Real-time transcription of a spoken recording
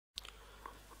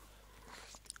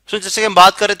सो जैसे कि हम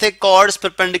बात कर रहे थे chords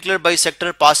perpendicular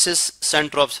bisector passes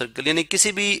centre of circle, यानी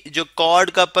किसी भी जो कॉर्ड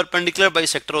का परपेंडिकुलर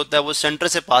बाइसेक्टर होता है वो सेंटर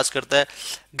से पास करता है।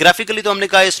 ग्राफिकली तो हमने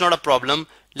कहा इट्स नॉट अ प्रॉब्लम,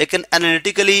 लेकिन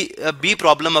एनालिटिकली भी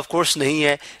प्रॉब्लम ऑफ कोर्स नहीं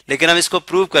है, लेकिन हम इसको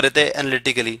प्रूव कर रहे थे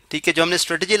एनालिटिकली। ठीक है, जो हमने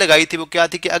स्ट्रेटेजी लगाई थी वो क्या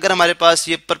थी कि अगर हमारे पास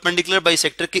ये परपेंडिकुलर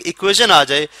बाइसेक्टर की इक्वेशन आ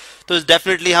जाए तो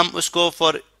डेफिनेटली हम उसको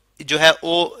फॉर जो है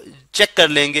वो चेक कर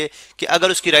लेंगे कि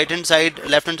अगर उसकी right hand side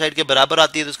left hand side के बराबर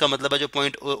आती है तो उसका मतलब है जो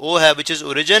पॉइंट ओ है which is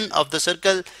origin of the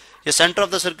circle या सेंटर ऑफ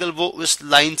द सर्कल वो उस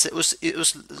लाइन से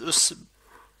उस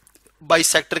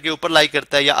बाइसेक्टर के ऊपर लाई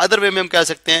करता है, या अदर वे में हम कह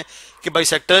सकते हैं कि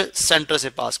बाइसेक्टर सेंटर से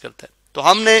पास करता है। तो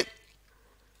हमने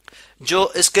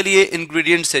जो इसके लिए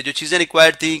इंग्रेडिएंट्स है, जो चीजें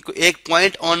रिक्वायर्ड थी, एक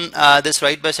point on this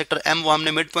right bisector M वो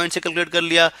हमने मिड पॉइंट से कैलकुलेट कर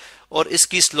लिया, और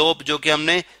इसकी स्लोप जो कि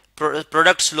हमने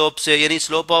प्रोडक्ट स्लोप से यानी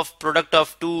slope of product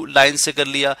of to line से कर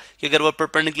लिया कि अगर वो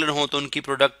परपेंडिकुलर हो तो उनकी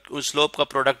प्रोडक्ट उस स्लोप का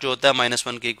प्रोडक्ट जो होता है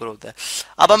 -1 के इक्वल होता है।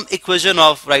 अब हम equation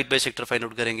of right bisector find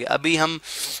out करेंगे। अभी हम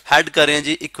हेड करें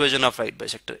जी equation of right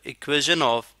bisector, equation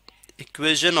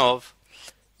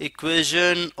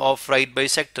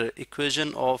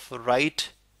of right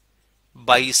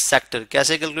bisector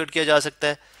कैसे कैलकुलेट किया जा सकता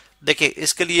है। देखिए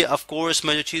इसके लिए ऑफ कोर्स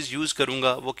मैं जो चीज यूज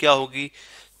करूंगा वो क्या होगी,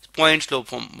 point slope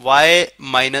form y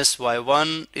minus y1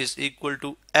 is equal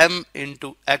to m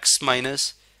into x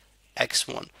minus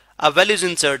x1। अब वैल्यूज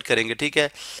इंसर्ट करेंगे। ठीक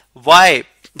है, y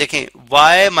देखें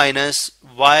y माइनस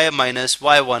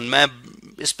y1 मैं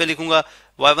इस पे लिखूंगा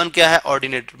y1 क्या है,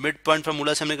 ऑर्डिनेट मिड पॉइंट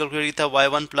फार्मूला से हमने कैलकुलेट किया था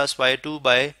y1 प्लस y2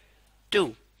 बाय 2।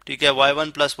 ठीक है,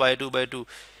 y1 plus y2 bye 2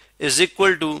 is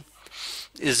equal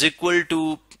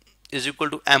to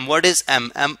m। What is m?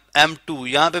 m2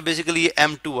 यहाँ पे बेसिकली ये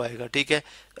m2 आएगा। ठीक है,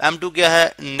 m2 क्या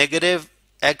है, negative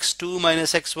x2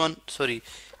 minus x1, sorry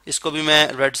इसको भी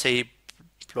मैं रेड से ही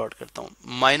प्लॉट करता हूँ,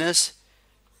 minus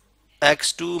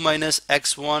x2 minus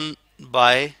x1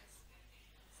 bye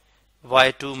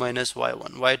y2 minus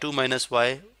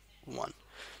y1।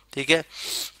 ठीक है,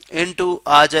 इनटू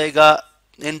आ जाएगा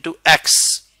into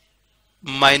x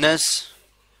minus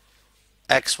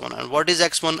x1। And what is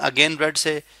x1? Again red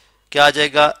से क्या आ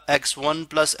जाएगा, x1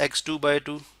 प्लस x2 बाय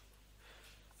 2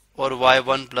 और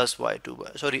y1 plus y2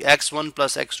 bye x1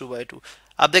 plus x2 bye 2।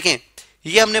 अब देखें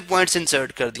ये हमने पॉइंट्स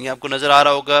इंसर्ट कर दिए, आपको नजर आ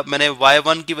रहा होगा मैंने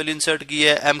y1 की वैल्यू इंसर्ट की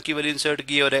है, m की वैल्यू इंसर्ट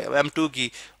की है और m2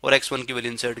 की और x1 की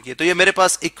वैल्यू इंसर्ट की है। तो ये मेरे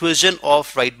पास इक्वेशन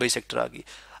ऑफ राइट बाइसेक्टर आ गई।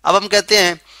 अब हम कहते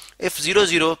हैं इफ 0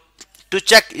 0 टू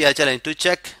चेक, या चलें to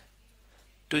check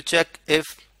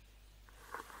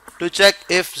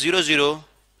if 0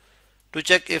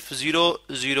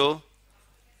 0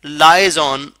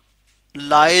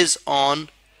 lies on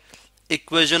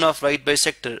equation of right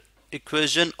bisector,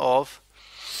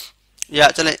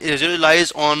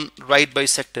 lies on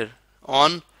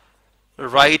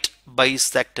right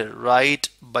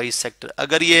bisector।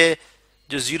 अगर ये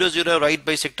जो 0 0 राइट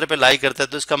बाइसेक्टर पे लाई करता है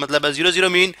तो इसका मतलब है 0 0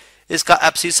 मीन इसका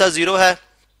एब्सिसा 0 है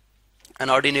एंड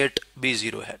ऑर्डिनेट भी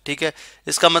 0 है। ठीक है,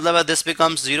 इसका मतलब है दिस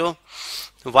बिकम्स 0,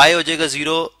 y हो जाएगा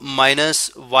 0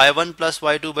 minus y1 plus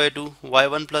y2 by 2,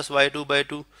 y1 plus y2 by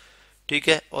 2। ठीक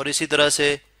है, और इसी तरह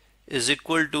से इज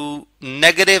इक्वल टू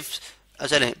नेगेटिव,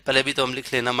 अच्छा नहीं पहले भी तो हम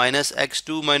लिख लेना, minus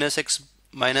x2 minus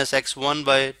x1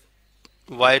 by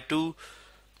y2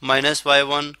 minus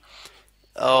y1,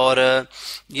 और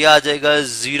ये आ जाएगा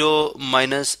 0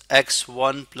 minus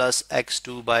x1 plus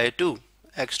x2 by 2।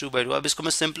 अब इसको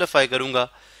मैं सिंप्लीफाई करूंगा,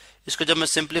 इसको जब मैं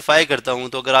सिंप्लीफाई करता हूं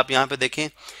तो अगर आप यहां पे देखें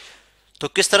तो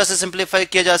किस तरह से सिंप्लीफाई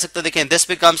किया जा सकता है, देखें this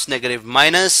becomes negative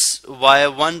minus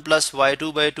y1 plus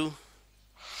y2 by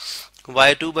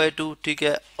 2। ठीक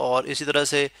है, और इसी तरह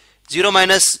से 0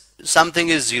 minus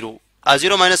something is 0,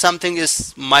 0 minus something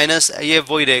is minus, ये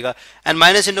वही रहेगा, and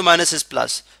minus into minus is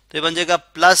plus, तो ये बन जाएगा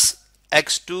प्लस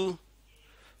x2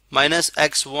 माइनस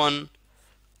x1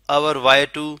 और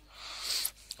y2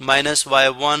 minus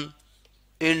y1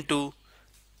 into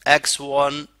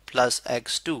x1 plus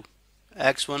x2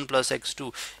 या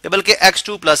बल्कि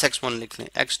x2 प्लस x1 लिख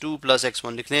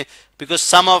लें, because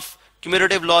some of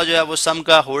cumulative law जो है वो सम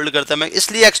का होल्ड करता है। मैं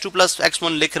इसलिए x2 प्लस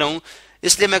x1 लिख रहा हूं,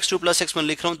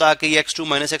 ताकि ये x2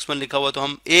 माइनस x1 लिखा हुआ तो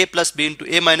हम a plus B into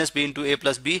a minus B into a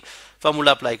plus B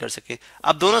formula apply कर सके।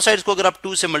 अब दोनों साइड्स को अगर आप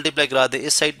 2 से मल्टीप्लाई करा दें,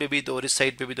 इस साइड पे भी तो और इस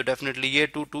साइड पे भी, तो डेफिनेटली ये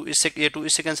 2 इससे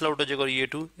कैंसिल आउट हो जाएगा और ये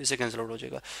 2 इससे कैंसिल आउट हो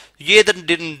जाएगा, ये इधर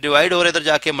डिवाइड हो रहा है इधर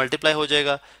जाके मल्टीप्लाई हो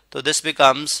जाएगा, तो दिस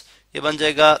बिकम्स, ये बन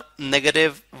जाएगा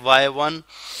negative y1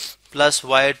 plus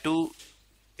y2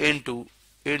 into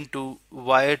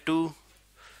y2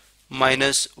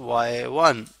 minus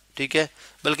y1। ठीक है,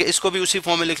 बल्कि इसको भी उसी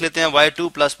फॉर्म में लिख लेते हैं, y2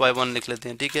 प्लस y1 लिख लेते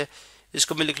हैं। ठीक है,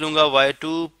 इसको मैं लिख लूंगा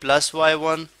y2 plus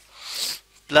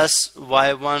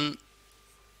y1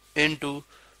 into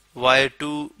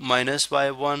y2 minus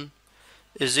y1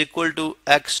 is equal to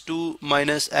x2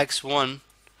 minus x1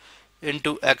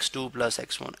 into x2 plus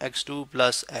x1, x2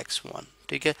 plus x1,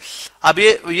 ठीक है। अब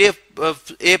ये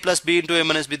a plus B into A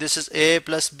minus B, this is a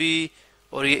plus B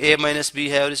और ये a minus B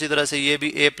है, और इसी तरह से ये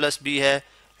भी a प्लस बी है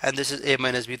and this is a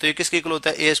minus B. तो ये किसके इक्वल होता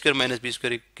है? a square minus B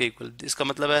square के इक्वल। इसका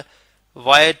मतलब है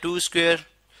y2 square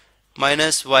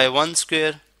minus y1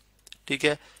 square, ठीक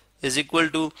है, इज इक्वल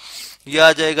टू ये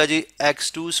आ जाएगा जी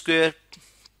x2 square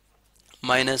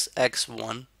minus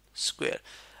x1 square.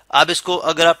 अब इसको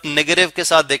अगर आप नेगेटिव के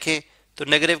साथ देखें तो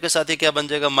नेगेटिव के साथ ये क्या बन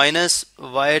जाएगा? Minus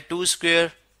y2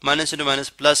 square minus into minus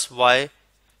plus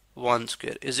y1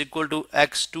 square is equal to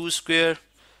x2 square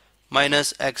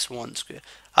minus x1 square.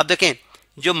 अब देखें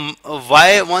जो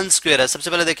y1 स्क्वायर है, सबसे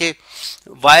पहले देखें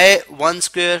y1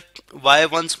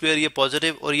 स्क्वायर ये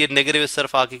पॉजिटिव और ये नेगेटिव इस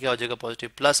तरफ आके क्या हो जाएगा? Positive,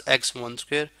 plus x1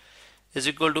 square is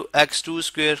equal to x2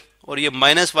 square और ये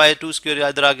माइनस y2 स्क्वायर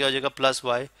इधर आके हो जाएगा प्लस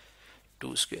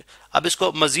y2 स्क्वायर। अब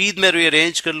इसको मजीद में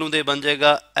रीअरेंज कर लूं तो ये बन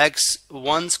जाएगा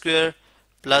x1 square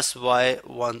plus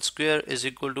y1 square is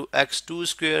equal to x2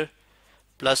 square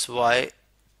plus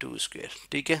y2 square,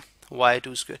 ठीक है,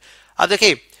 y2 स्क्वायर। अब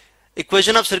देखिए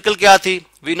इक्वेशन ऑफ सर्कल क्या थी?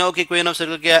 वी नो कि इक्वेशन ऑफ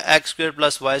सर्कल क्या है? x square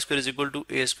plus y square is equal to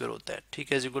a square होता है,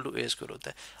 ठीक है, is equal to a square होता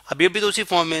है। अब ये भी तो उसी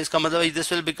फॉर्म में, इसका मतलब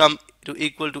this will become two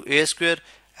equal to a square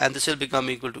and this will become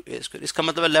equal to a square. इसका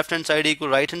मतलब left hand side equal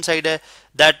right hand side है।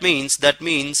 दैट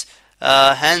मींस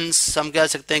hence हम कह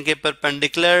सकते हैं कि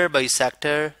perpendicular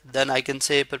bisector, then I can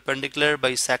say perpendicular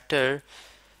bisector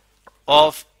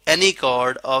of any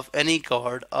chord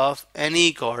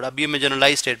अब ये मैं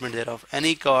जनरलाइज स्टेटमेंट दे रहा हूँ,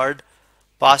 any chord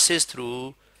passes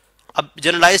through। अब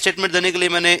जनरलाइज स्टेटमेंट देने के लिए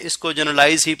मैंने इसको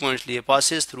जनरलाइज ही पॉइंट्स लिए,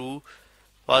 passes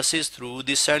through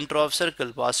the center of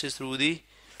circle, passes through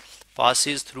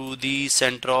the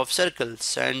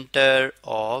center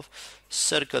of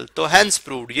circle। तो hence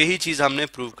proved, यही चीज हमने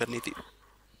प्रूव करनी थी।